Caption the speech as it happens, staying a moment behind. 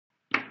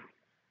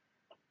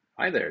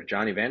Hi there,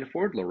 Johnny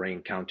Vandeford,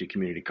 Lorain County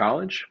Community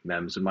College,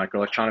 MEMS and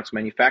Microelectronics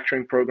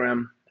Manufacturing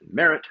Program, and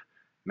Merit,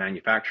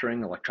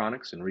 Manufacturing,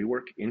 Electronics, and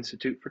Rework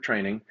Institute for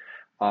Training.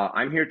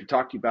 I'm here to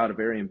talk to you about a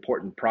very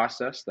important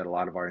process that a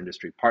lot of our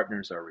industry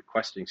partners are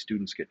requesting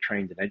students get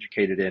trained and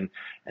educated in,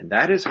 and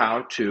that is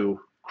how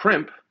to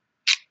crimp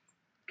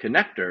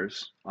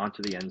connectors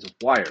onto the ends of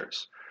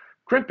wires.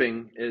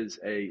 Crimping is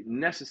a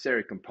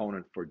necessary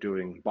component for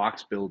doing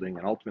box building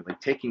and ultimately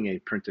taking a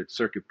printed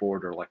circuit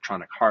board or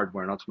electronic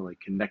hardware and ultimately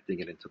connecting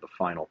it into the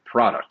final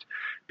product,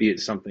 be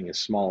it something as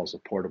small as a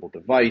portable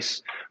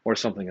device or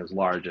something as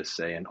large as,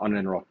 say, an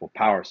uninterruptible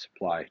power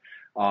supply.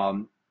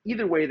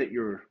 Either way that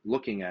you're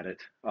looking at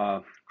it,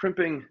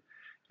 crimping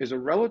is a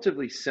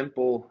relatively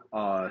simple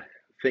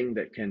thing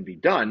that can be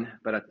done,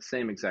 but at the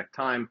same exact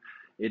time,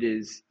 it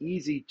is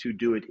easy to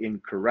do it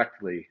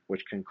incorrectly,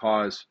 which can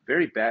cause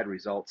very bad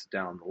results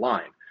down the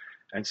line.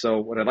 And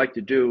so what I'd like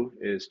to do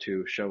is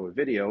to show a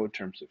video in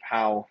terms of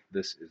how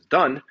this is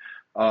done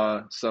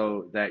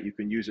so that you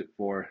can use it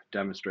for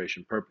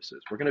demonstration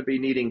purposes. We're going to be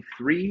needing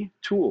 3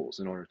 tools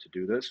in order to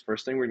do this.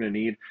 First thing we're going to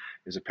need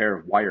is a pair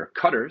of wire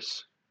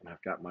cutters. And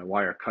I've got my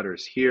wire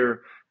cutters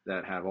here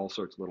that have all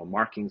sorts of little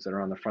markings that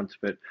are on the front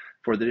of it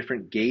for the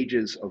different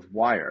gauges of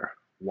wire.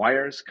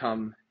 Wires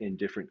come in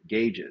different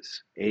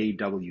gauges,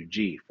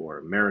 AWG for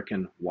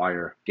American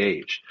Wire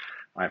Gauge.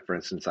 For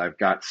instance, I've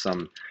got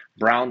some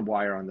brown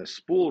wire on this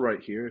spool right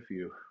here. If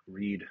you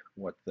read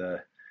what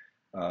the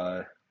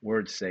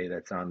words say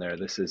that's on there,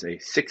 this is a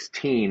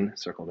 16,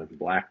 circled in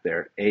black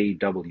there,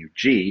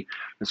 AWG.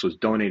 This was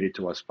donated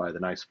to us by the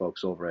nice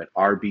folks over at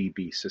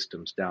RBB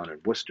Systems down in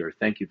Worcester.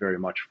 Thank you very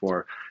much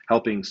for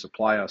helping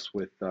supply us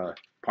with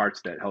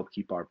parts that help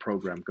keep our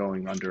program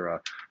going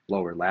under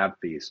lower lab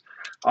fees.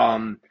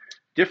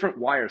 Different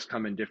wires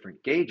come in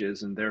different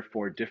gauges, and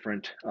therefore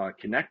different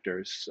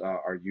connectors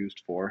are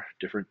used for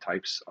different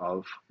types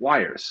of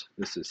wires.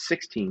 This is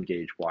 16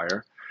 gauge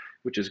wire,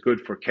 which is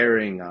good for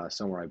carrying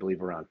somewhere, I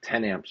believe, around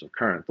 10 amps of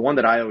current. The one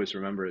that I always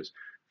remember is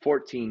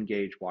 14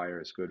 gauge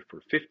wire is good for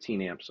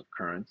 15 amps of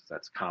current.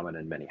 That's common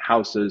in many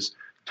houses.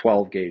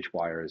 12 gauge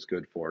wire is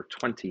good for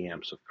 20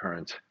 amps of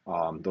current.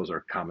 Those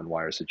are common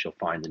wires that you'll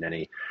find in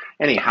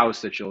any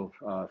house that you'll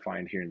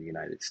find here in the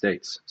United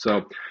States.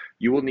 So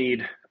you will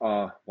need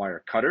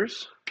wire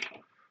cutters.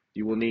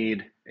 You will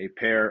need a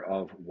pair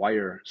of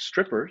wire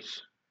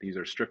strippers. These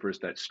are strippers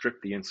that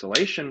strip the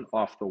insulation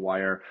off the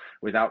wire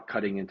without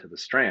cutting into the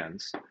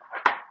strands.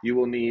 You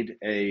will need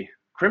a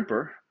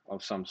crimper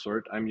of some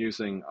sort. I'm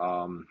using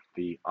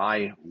the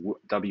IWISS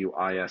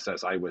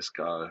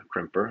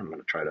crimper. I'm going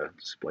to try to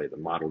display the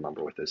model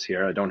number with this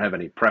here. I don't have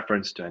any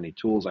preference to any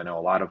tools. I know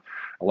a lot of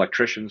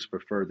electricians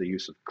prefer the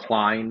use of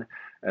Klein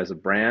as a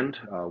brand.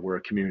 We're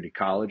a community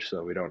college,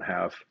 so we don't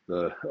have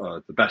the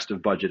best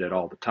of budget at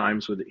all the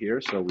times with it here.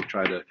 So we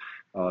try to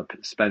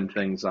spend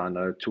things on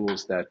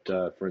tools that,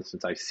 for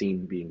instance, I've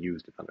seen being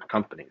used at other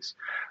companies.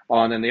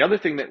 And then the other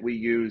thing that we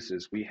use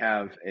is we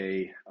have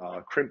a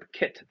crimp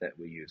kit that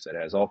we use that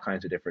has all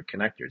kinds of different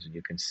connectors. And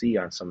you can see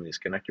on some of these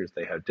connectors,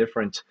 they have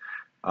different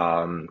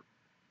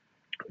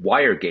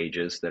wire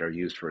gauges that are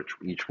used for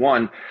each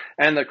one,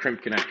 and the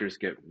crimp connectors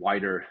get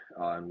wider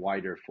and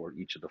wider for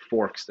each of the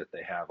forks that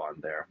they have on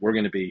there. We're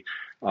going to be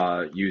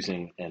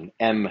using an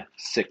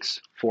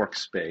M6 fork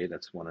spade.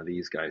 That's one of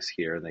these guys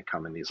here, and they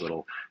come in these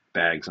little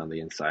bags on the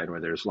inside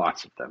where there's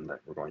lots of them that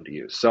we're going to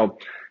use. So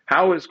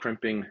how is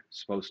crimping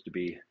supposed to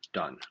be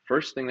done?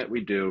 First thing that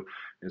we do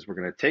is we're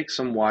going to take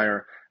some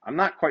wire. I'm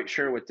not quite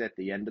sure what's at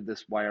the end of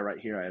this wire right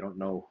here. I don't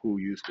know who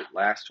used it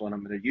last. What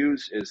I'm going to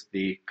use is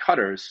the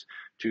cutters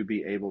to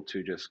be able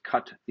to just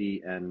cut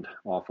the end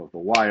off of the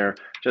wire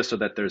just so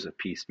that there's a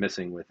piece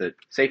missing with it.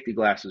 Safety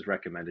glass is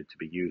recommended to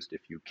be used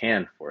if you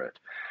can for it.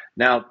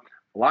 Now,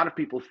 a lot of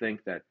people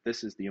think that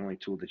this is the only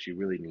tool that you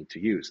really need to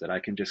use, that I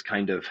can just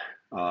kind of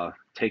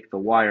take the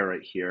wire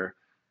right here,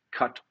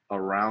 cut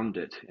around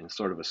it in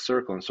sort of a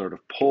circle and sort of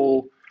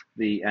pull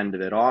the end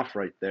of it off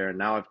right there. And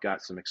now I've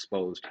got some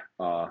exposed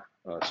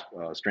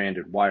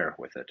stranded wire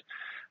with it.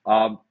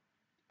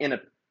 In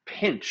a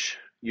pinch,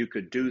 you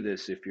could do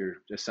this if you're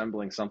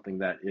assembling something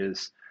that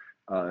is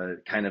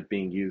kind of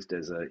being used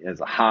as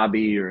a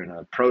hobby or in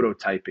a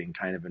prototyping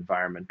kind of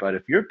environment. But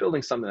if you're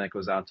building something that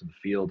goes out to the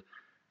field,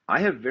 I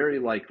have very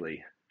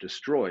likely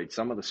destroyed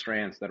some of the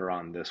strands that are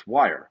on this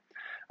wire.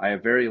 I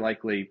have very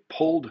likely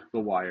pulled the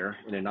wire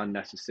in an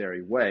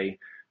unnecessary way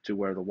to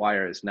where the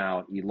wire is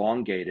now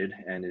elongated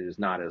and it is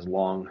not as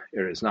long,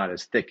 or is not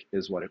as thick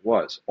as what it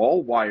was.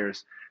 All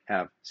wires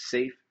have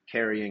safe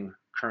carrying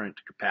current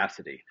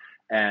capacity.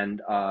 And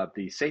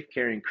the safe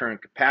carrying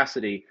current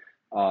capacity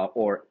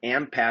or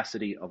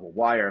ampacity of a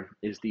wire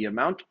is the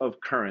amount of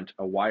current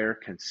a wire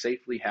can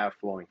safely have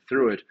flowing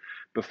through it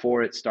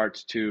before it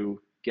starts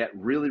to get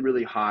really,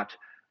 really hot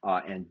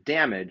and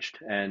damaged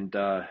and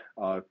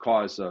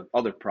cause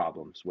other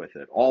problems with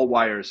it. All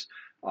wires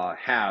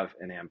have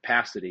an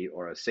ampacity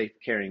or a safe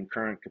carrying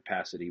current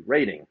capacity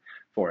rating.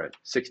 for it.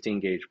 16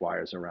 gauge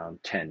wire is around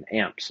 10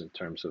 amps in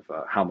terms of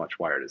how much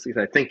wire it is. At least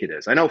I think it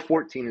is. I know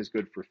 14 is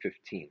good for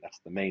 15. That's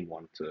the main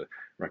one to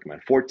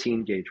recommend.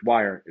 14 gauge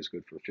wire is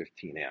good for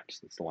 15 amps.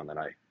 That's the one that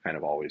I kind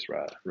of always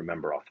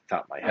remember off the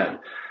top of my head.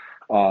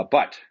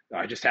 But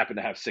I just happen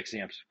to have 6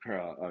 amps,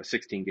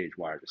 16 gauge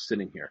wire just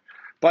sitting here.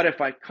 But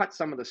if I cut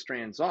some of the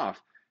strands off,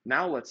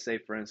 now let's say,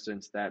 for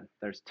instance, that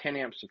there's 10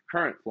 amps of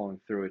current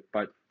flowing through it,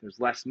 but there's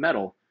less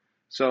metal.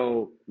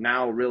 So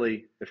now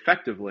really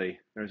effectively,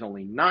 there's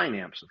only 9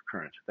 amps of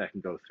current that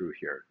can go through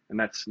here. And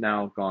that's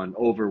now gone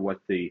over what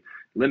the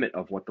limit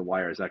of what the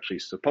wire is actually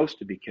supposed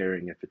to be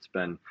carrying if it's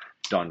been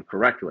done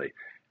correctly.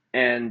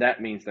 And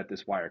that means that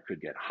this wire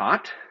could get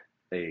hot.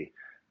 A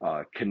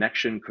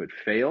connection could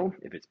fail.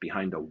 If it's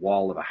behind a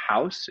wall of a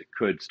house, it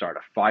could start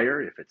a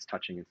fire if it's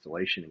touching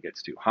insulation and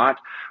gets too hot.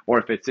 Or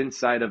if it's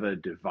inside of a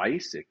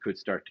device, it could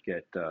start to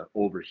get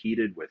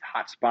overheated with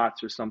hot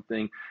spots or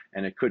something,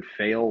 and it could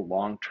fail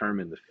long-term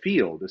in the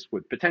field. This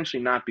would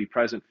potentially not be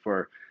present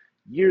for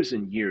years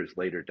and years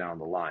later down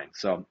the line.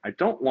 So I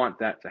don't want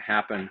that to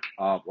happen.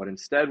 What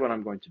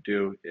I'm going to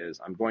do is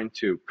I'm going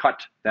to cut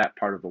that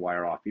part of the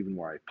wire off even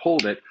where I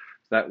pulled it.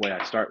 That way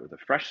I start with a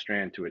fresh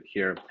strand to it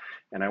here.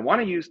 And I want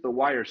to use the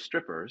wire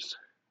strippers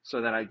so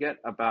that I get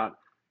about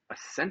a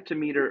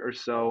centimeter or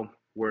so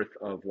worth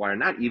of wire,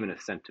 not even a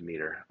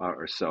centimeter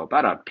or so,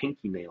 about a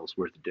pinky nail's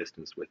worth of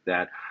distance with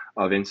that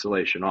of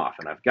insulation off.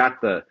 And I've got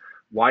the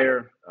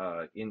wire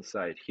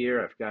inside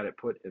here. I've got it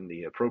put in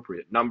the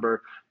appropriate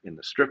number in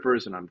the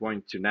strippers, and I'm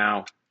going to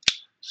now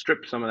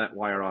strip some of that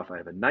wire off. I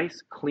have a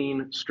nice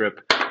clean strip,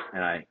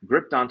 and I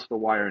gripped onto the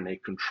wire in a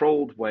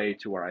controlled way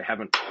to where I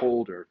haven't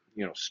pulled or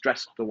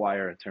stressed the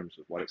wire in terms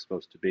of what it's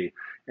supposed to be.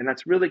 And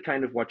that's really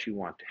kind of what you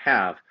want to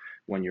have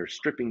when you're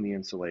stripping the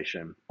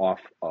insulation off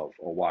of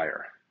a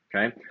wire.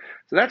 Okay,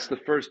 so that's the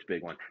first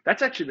big one.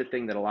 That's actually the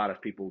thing that a lot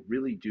of people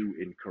really do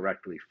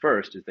incorrectly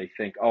first, is they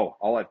think, oh,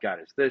 all I've got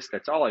is this.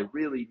 That's all I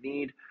really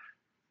need.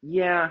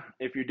 Yeah,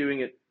 if you're doing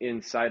it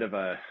inside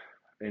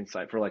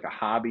for like a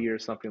hobby or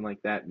something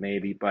like that,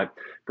 maybe, but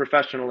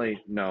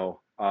professionally, no.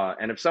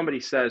 And if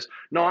somebody says,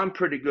 no, I'm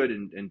pretty good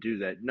and do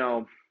that,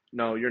 no,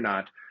 you're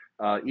not.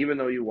 Even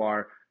though you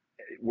are,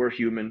 we're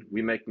human,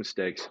 we make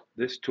mistakes.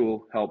 This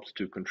tool helps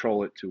to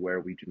control it to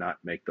where we do not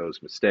make those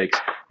mistakes,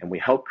 and we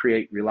help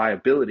create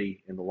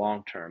reliability in the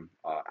long term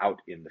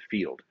out in the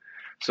field.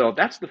 So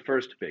that's the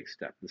first big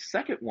step. The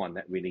second one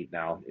that we need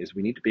now is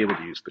we need to be able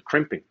to use the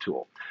crimping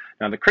tool.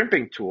 Now, the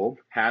crimping tool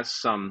has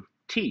some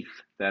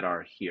teeth that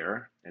are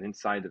here, and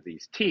inside of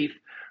these teeth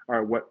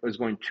are what is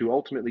going to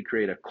ultimately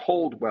create a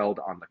cold weld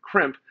on the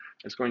crimp.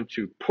 It's going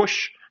to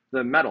push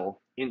the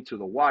metal into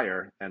the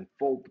wire and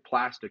fold the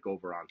plastic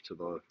over onto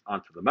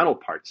the metal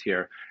parts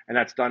here, and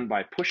that's done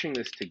by pushing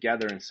this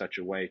together in such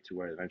a way to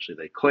where eventually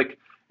they click,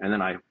 and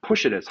then I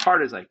push it as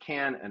hard as I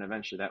can, and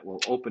eventually that will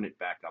open it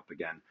back up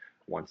again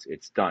once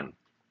it's done.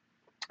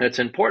 It's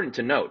important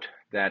to note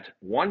that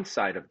one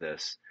side of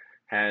this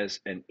has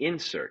an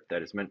insert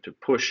that is meant to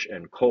push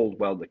and cold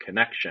weld the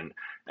connection,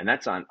 and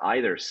that's on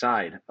either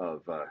side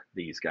of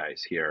these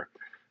guys here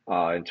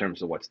in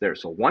terms of what's there.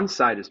 So one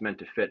side is meant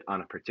to fit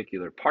on a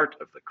particular part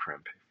of the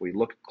crimp. If we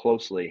look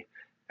closely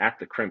at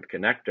the crimp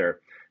connector,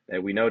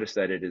 we notice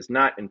that it is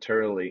not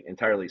entirely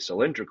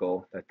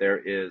cylindrical, that there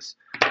is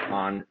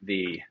on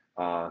the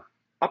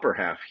upper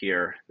half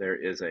here, there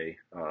is a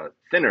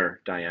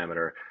thinner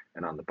diameter,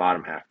 and on the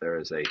bottom half there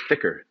is a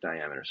thicker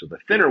diameter. So the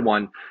thinner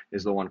one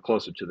is the one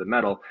closer to the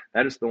metal.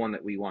 That is the one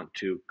that we want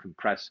to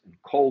compress and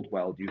cold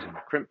weld using the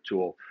crimp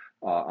tool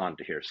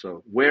onto here.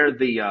 So where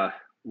the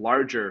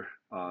larger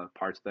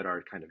parts that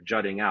are kind of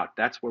jutting out,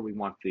 that's where we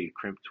want the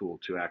crimp tool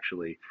to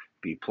actually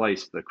be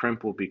placed. The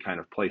crimp will be kind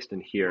of placed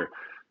in here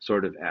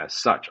sort of as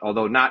such,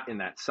 although not in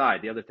that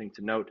side. The other thing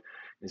to note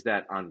is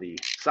that on the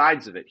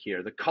sides of it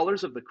here, the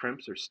colors of the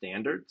crimps are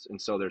standards, and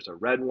so there's a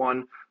red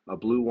one, a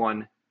blue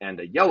one, and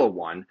a yellow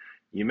one.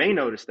 You may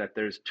notice that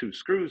there's 2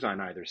 screws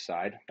on either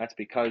side. That's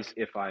because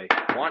if I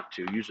want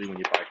to, usually when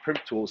you buy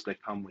crimp tools, they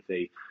come with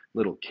a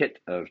little kit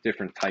of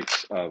different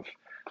types of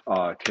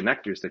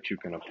connectors that you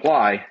can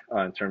apply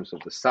in terms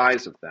of the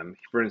size of them.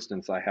 For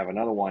instance, I have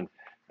another one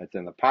that's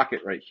in the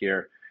pocket right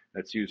here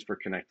that's used for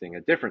connecting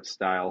a different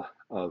style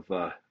of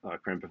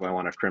crimp if I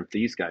want to crimp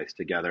these guys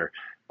together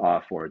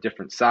for a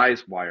different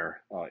size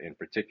wire in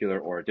particular,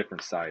 or a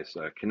different size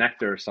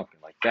connector, something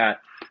like that.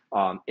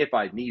 If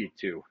I needed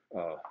to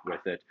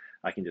with it,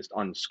 I can just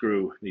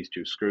unscrew these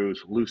 2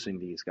 screws, loosen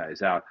these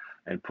guys out,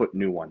 and put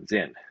new ones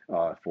in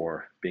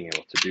for being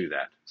able to do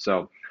that.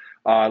 So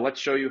let's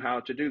show you how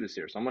to do this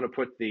here. So I'm going to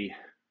put the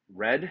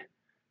red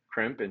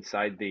crimp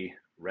inside the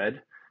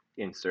red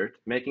insert,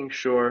 making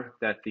sure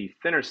that the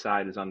thinner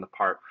side is on the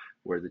part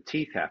where the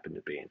teeth happen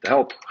to be. And to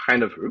help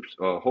kind of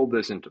hold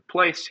this into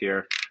place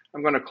here,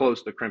 I'm going to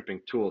close the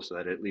crimping tool so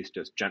that it at least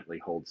just gently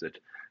holds it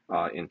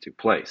into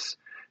place.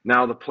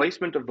 Now, the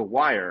placement of the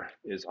wire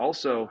is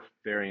also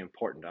very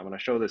important. I'm going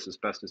to show this as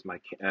best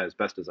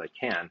as I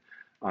can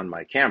on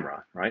my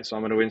camera, right? So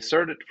I'm going to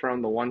insert it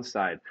from the one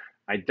side.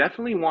 I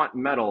definitely want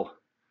metal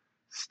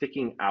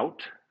sticking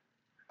out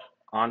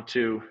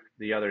onto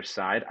the other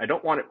side. I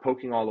don't want it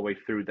poking all the way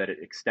through that it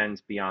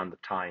extends beyond the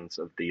tines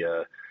of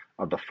the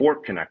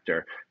fork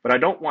connector, but I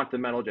don't want the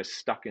metal just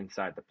stuck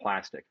inside the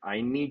plastic.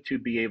 I need to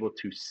be able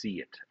to see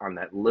it on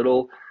that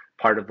little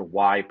part of the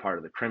Y part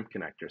of the crimp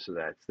connector so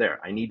that it's there.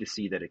 I need to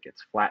see that it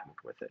gets flattened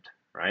with it,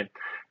 right?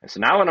 And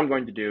so now what I'm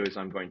going to do is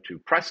I'm going to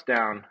press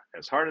down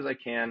as hard as I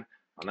can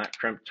on that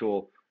crimp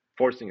tool,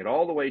 forcing it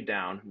all the way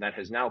down. That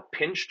has now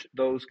pinched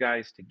those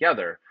guys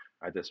together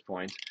at this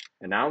point,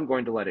 and now I'm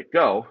going to let it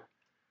go.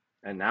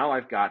 And now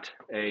I've got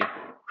a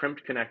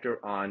crimped connector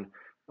on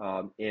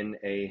in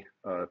a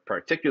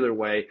particular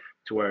way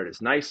to where it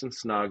is nice and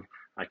snug.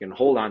 I can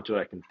hold onto it,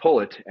 I can pull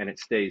it, and it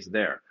stays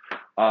there.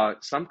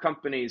 Some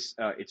companies,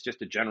 it's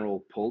just a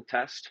general pull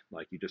test,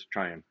 like you just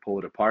try and pull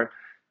it apart.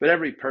 But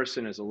every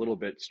person is a little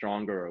bit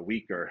stronger or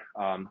weaker.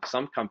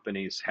 Some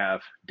companies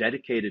have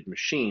dedicated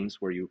machines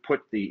where you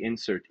put the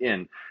insert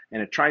in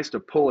and it tries to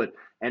pull it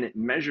and it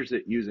measures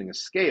it using a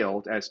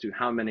scale as to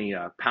how many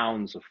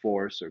pounds of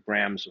force or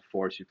grams of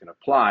force you can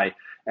apply.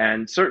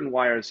 And certain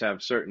wires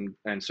have certain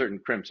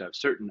crimps have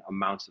certain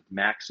amounts of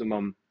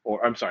minimum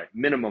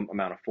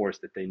amount of force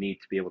that they need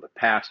to be able to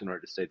pass in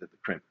order to say that the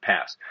crimp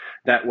passed.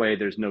 That way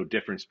there's no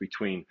difference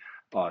between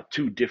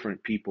two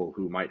different people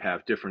who might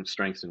have different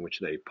strengths in which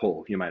they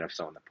pull. You might have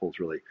someone that pulls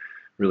really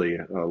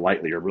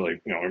lightly, or really,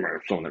 you might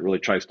have someone that really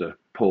tries to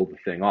pull the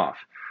thing off.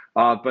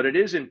 But it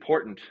is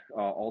important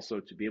also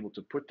to be able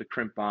to put the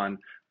crimp on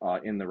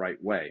in the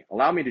right way.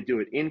 Allow me to do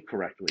it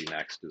incorrectly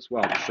next as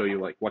well to show you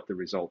like what the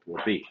result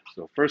will be.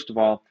 So first of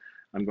all,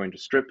 I'm going to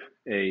strip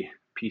a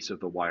piece of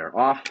the wire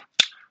off.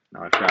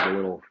 Now I've got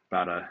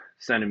about a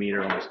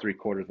centimeter, almost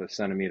 3/4 of a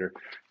centimeter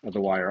of the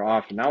wire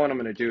off. And now what I'm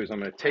going to do is I'm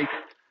going to take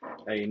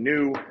a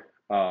new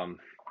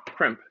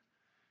crimp,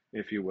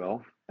 if you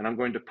will, and I'm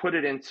going to put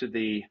it into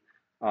the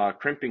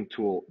crimping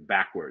tool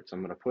backwards. I'm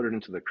going to put it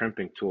into the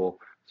crimping tool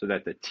so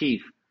that the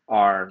teeth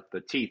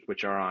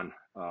which are on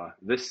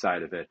this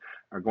side of it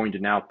are going to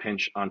now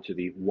pinch onto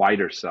the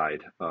wider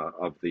side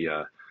of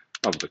the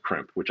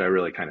crimp, which I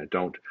really kind of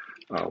don't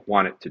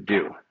want it to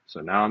do. So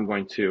now I'm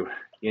going to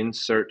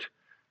insert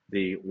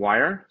the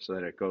wire so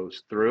that it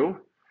goes through,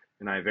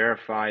 and I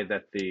verify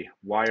that the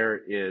wire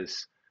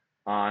is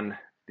on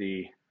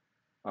the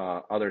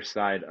other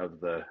side of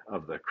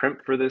the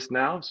crimp for this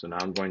now. So now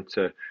I'm going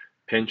to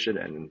pinch it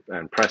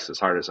and press as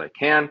hard as I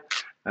can.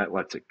 That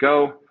lets it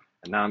go.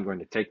 And now I'm going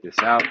to take this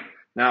out.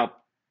 Now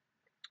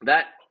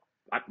that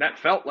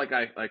felt like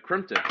I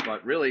crimped it,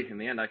 but really in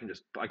the end I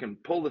can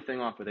pull the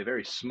thing off with a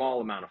very small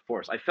amount of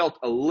force. I felt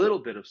a little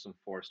bit of some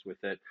force with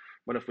it,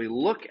 but if we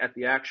look at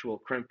the actual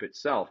crimp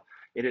itself,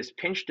 it has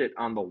pinched it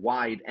on the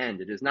wide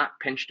end. It has not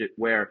pinched it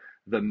where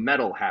the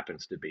metal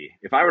happens to be.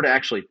 If I were to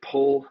actually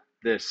pull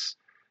this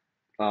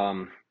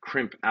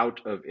crimp out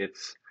of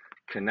its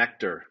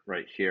connector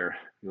right here,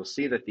 you'll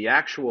see that the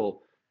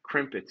actual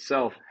crimp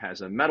itself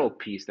has a metal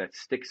piece that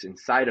sticks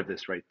inside of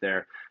this right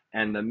there,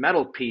 and the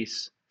metal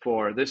piece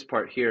for this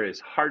part here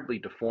is hardly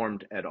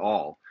deformed at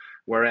all,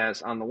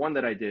 whereas on the one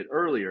that I did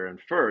earlier and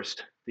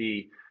first,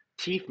 the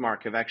teeth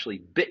mark have actually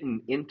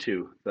bitten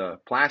into the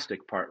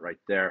plastic part right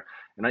there,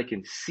 and I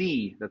can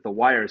see that the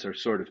wires are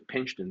sort of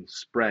pinched and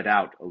spread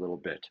out a little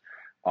bit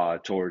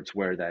towards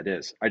where that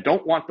is. I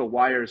don't want the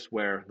wires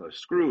where the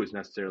screw is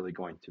necessarily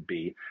going to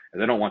be,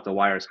 and I don't want the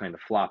wires kind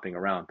of flopping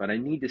around, but I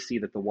need to see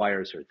that the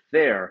wires are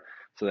there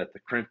so that the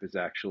crimp is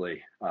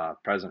actually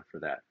present for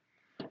that.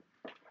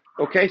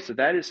 Okay, so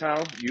that is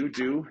how you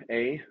do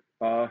a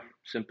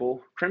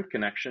simple crimp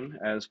connection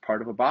as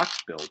part of a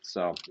box build.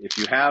 So if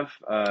you have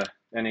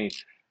any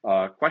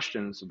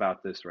questions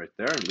about this right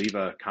there, leave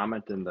a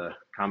comment in the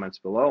comments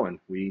below, and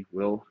we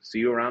will see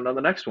you around on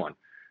the next one.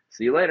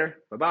 See you later.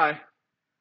 Bye-bye.